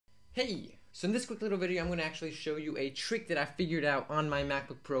Hey! So in this quick little video, I'm going to actually show you a trick that I figured out on my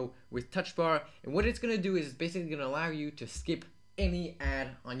MacBook Pro with Touchbar. And what it's going to do is it's basically going to allow you to skip any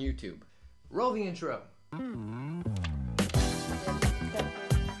ad on YouTube. Roll the intro.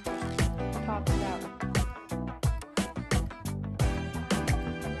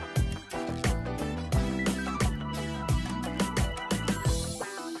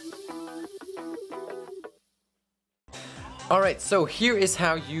 Alright, so here is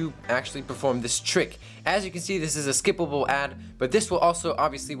how you actually perform this trick. As you can see, this is a skippable ad, but this will also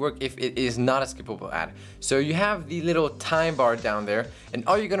obviously work if it is not a skippable ad. So you have the little time bar down there, and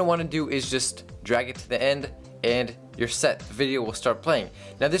all you're going to want to do is just drag it to the end, and you're set. The video will start playing.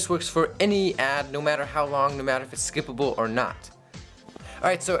 Now this works for any ad, no matter how long, no matter if it's skippable or not.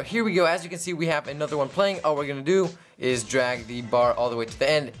 Alright, so here we go. As you can see, we have another one playing. All we're going to do is drag the bar all the way to the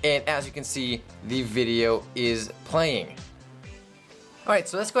end, and as you can see, the video is playing. Alright,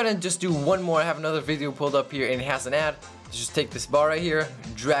 so let's go ahead and just do one more. I have another video pulled up here and it has an ad. Just take this bar right here,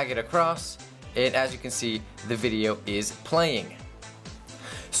 drag it across, and as you can see, the video is playing.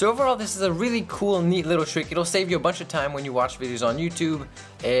 So overall, this is a really cool, neat little trick. It'll save you a bunch of time when you watch videos on YouTube,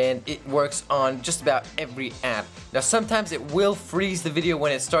 and it works on just about every ad. Now sometimes it will freeze the video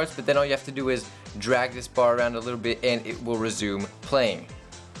when it starts, but then all you have to do is drag this bar around a little bit and it will resume playing.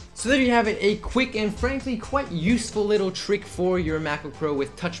 So there you have it, a quick and frankly quite useful little trick for your MacBook Pro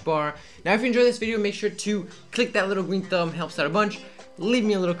with Touchbar. Now if you enjoyed this video, make sure to click that little green thumb, helps out a bunch. Leave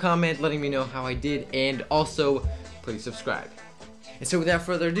me a little comment letting me know how I did, and also please subscribe. And so without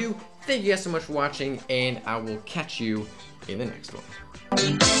further ado, thank you guys so much for watching, and I will catch you in the next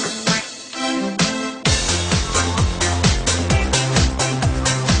one.